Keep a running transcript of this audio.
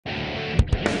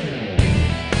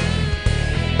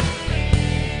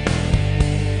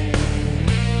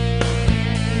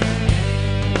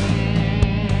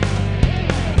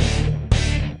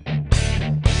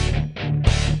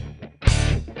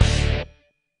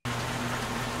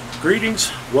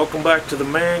Greetings, welcome back to the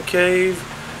man cave.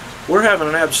 We're having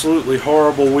an absolutely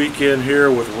horrible weekend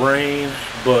here with rain,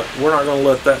 but we're not going to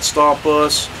let that stop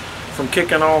us from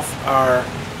kicking off our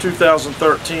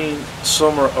 2013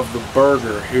 Summer of the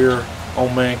Burger here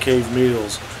on Man Cave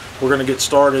Meals. We're going to get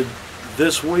started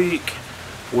this week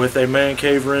with a man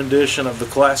cave rendition of the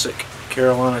Classic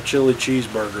Carolina Chili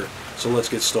Cheeseburger. So let's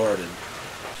get started.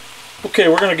 Okay,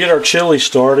 we're going to get our chili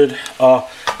started.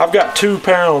 I've got 2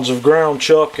 pounds of ground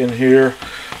chuck in here.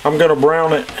 I'm going to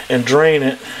brown it and drain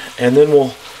it, and then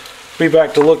we'll be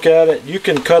back to look at it. You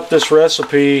can cut this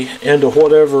recipe into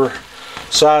whatever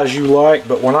size you like,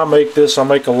 but when I make this, I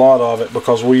make a lot of it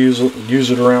because we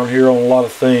use it around here on a lot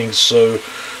of things, so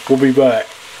we'll be back.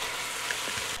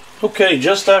 Okay,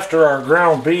 just after our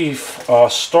ground beef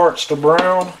starts to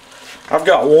brown, I've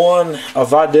got a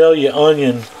Vidalia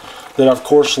onion that I've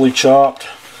coarsely chopped.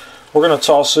 We're going to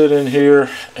toss it in here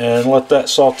and let that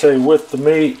saute with the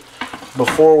meat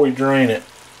before we drain it.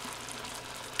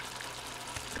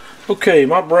 Okay,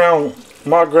 my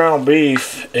ground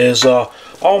beef is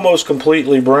almost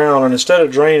completely brown, and instead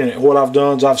of draining it, what I've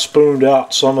done is I've spooned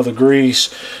out some of the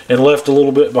grease and left a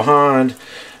little bit behind.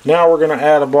 Now we're going to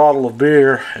add a bottle of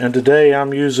beer, and today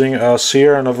I'm using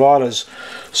Sierra Nevada's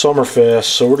Summerfest.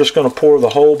 So we're just going to pour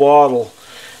the whole bottle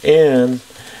in,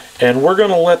 and we're going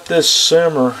to let this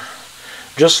simmer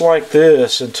just like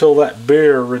this until that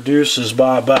beer reduces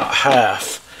by about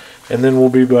half, and then we'll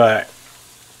be back.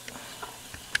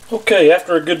 Okay,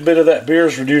 after a good bit of that beer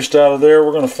is reduced out of there,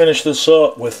 we're going to finish this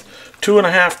up with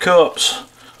 2½ cups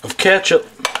of ketchup,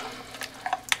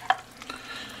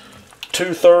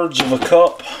 2/3 of a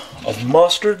cup of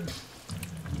mustard,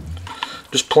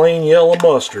 just plain yellow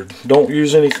mustard. Don't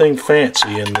use anything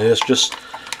fancy in this, just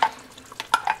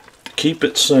keep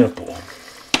it simple.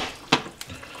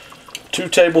 2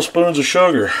 tablespoons of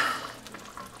sugar,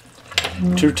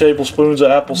 2 tablespoons of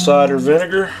apple cider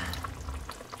vinegar,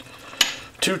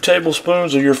 2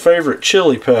 tablespoons of your favorite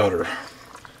chili powder,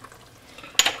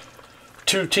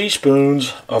 2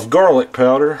 teaspoons of garlic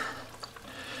powder,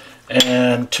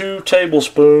 and 2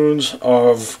 tablespoons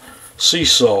of sea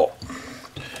salt.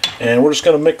 And we're just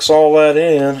going to mix all that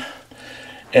in,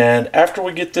 and after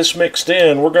we get this mixed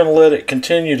in, we're going to let it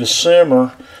continue to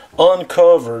simmer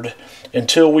uncovered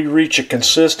until we reach a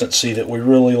consistency that we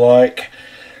really like.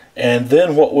 And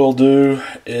then what we'll do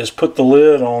is put the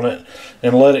lid on it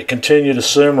and let it continue to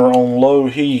simmer on low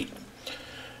heat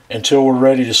until we're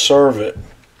ready to serve it.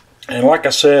 And like I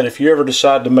said, if you ever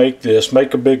decide to make this,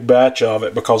 make a big batch of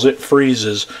it because it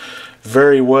freezes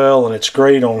very well, and it's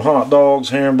great on hot dogs,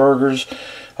 hamburgers,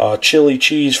 chili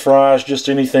cheese fries, just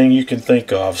anything you can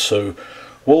think of. So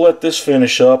we'll let this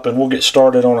finish up and we'll get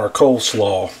started on our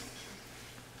coleslaw.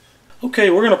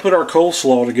 Okay, we're going to put our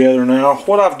coleslaw together now.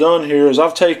 What I've done here is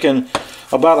I've taken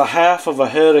about 1/2 of a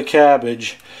head of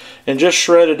cabbage and just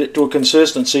shredded it to a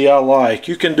consistency I like.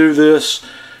 You can do this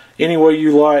any way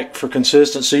you like for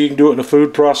consistency. You can do it in a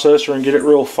food processor and get it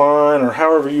real fine, or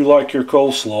however you like your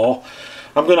coleslaw.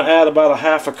 I'm going to add about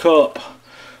 1/2 cup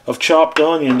of chopped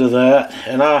onion to that,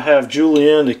 and I have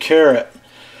julienne de carrot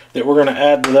that we're going to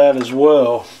add to that as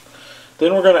well.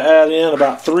 Then we're going to add in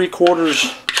about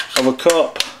 3/4 of a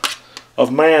cup of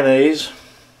mayonnaise,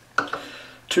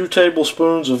 2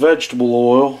 tablespoons of vegetable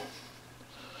oil,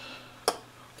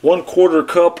 1/4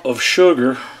 cup of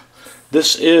sugar.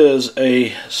 This is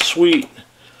a sweet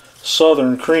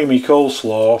southern creamy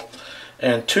coleslaw,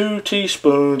 and 2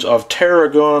 teaspoons of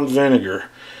tarragon vinegar.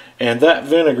 And that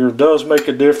vinegar does make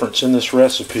a difference in this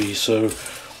recipe, so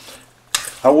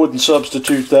I wouldn't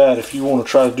substitute that if you want to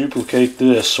try to duplicate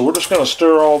this. So we're just going to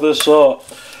stir all this up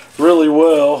really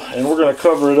well, and we're going to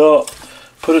cover it up,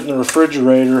 put it in the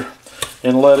refrigerator,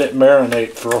 and let it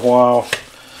marinate for a while.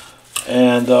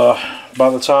 And by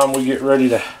the time we get ready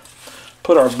to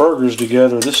put our burgers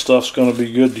together, this stuff's going to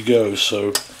be good to go.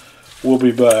 So we'll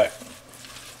be back.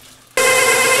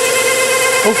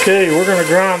 Okay, we're going to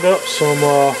grind up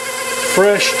some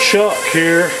fresh chuck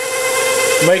here,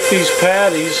 make these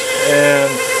patties, and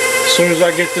as soon as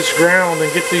I get this ground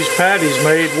and get these patties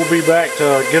made, we'll be back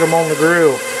to get them on the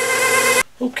grill.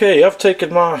 Okay, I've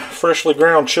taken my freshly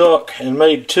ground chuck and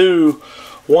made 2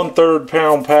 1/3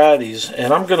 pound patties,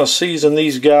 and I'm going to season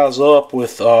these guys up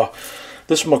with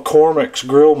this McCormick's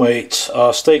Grill Mates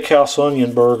Steakhouse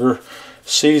Onion Burger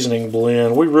seasoning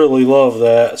blend. We really love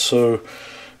that, so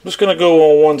I'm just going to go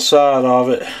on one side of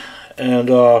it, and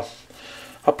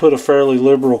I put a fairly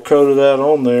liberal coat of that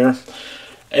on there.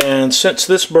 And since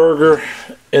this burger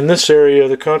in this area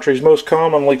of the country is most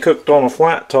commonly cooked on a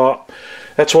flat top,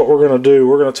 that's what we're going to do.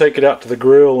 We're going to take it out to the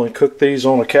grill and cook these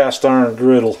on a cast iron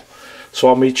griddle. So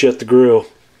I'll meet you at the grill.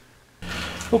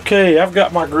 Okay, I've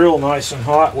got my grill nice and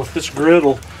hot with this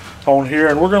griddle on here,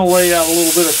 and we're going to lay out a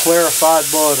little bit of clarified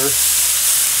butter,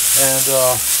 and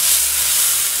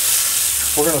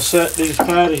we're going to set these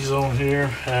patties on here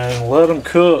and let them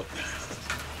cook.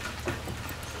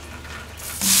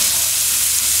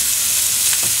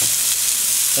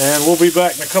 And we'll be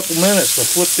back in a couple minutes to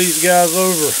flip these guys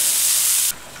over.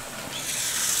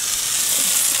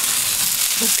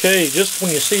 Okay, just when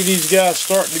you see these guys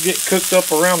starting to get cooked up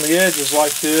around the edges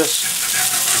like this,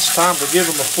 it's time to give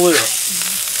them a flip.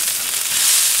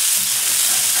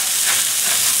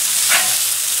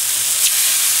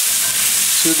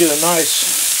 So we get a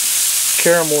nice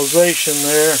caramelization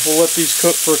there. We'll let these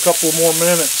cook for a couple more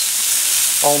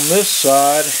minutes on this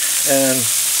side, and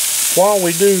while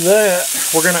we do that,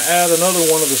 we're going to add another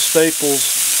one of the staples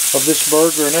of this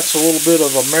burger, and that's a little bit of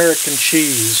American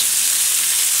cheese.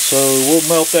 So we'll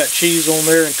melt that cheese on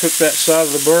there and cook that side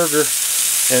of the burger,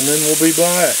 and then we'll be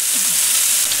back.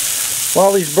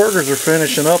 While these burgers are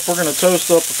finishing up, we're going to toast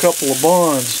up a couple of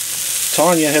buns.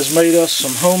 Tonya has made us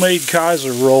some homemade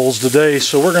Kaiser rolls today,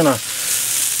 so we're going to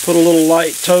put a little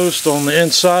light toast on the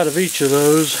inside of each of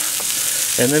those,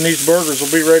 and then these burgers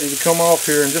will be ready to come off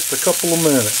here in just a couple of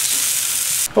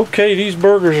minutes. Okay, these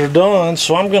burgers are done,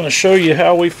 so I'm going to show you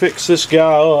how we fix this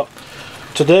guy up.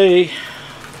 Today,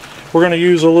 we're going to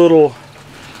use a little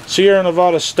Sierra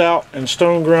Nevada Stout and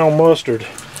stone ground mustard.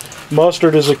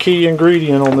 Mustard is a key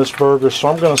ingredient on this burger, so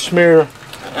I'm going to smear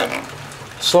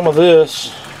some of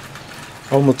this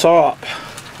on the top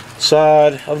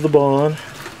side of the bun.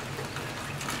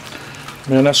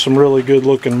 Man, that's some really good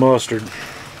looking mustard.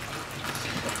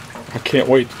 I can't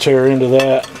wait to tear into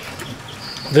that.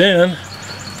 Then,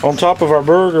 on top of our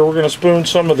burger, we're going to spoon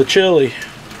some of the chili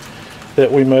that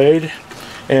we made.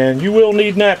 And you will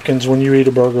need napkins when you eat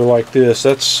a burger like this.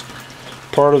 That's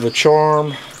part of the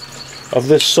charm of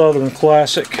this Southern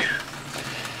classic.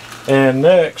 And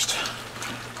next,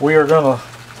 we are going to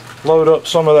load up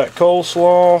some of that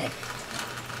coleslaw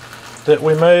that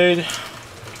we made.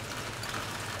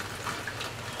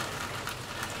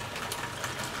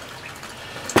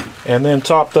 And then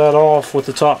top that off with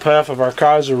the top half of our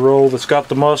Kaiser roll that's got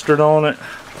the mustard on it.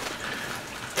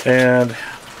 And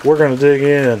we're going to dig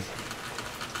in.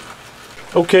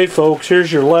 Okay folks, here's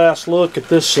your last look at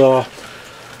this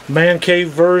man cave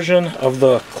version of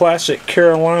the Classic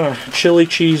Carolina Chili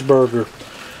Cheeseburger.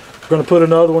 We're going to put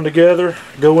another one together,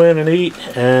 go in and eat,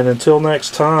 and until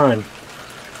next time,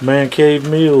 man cave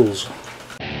meals.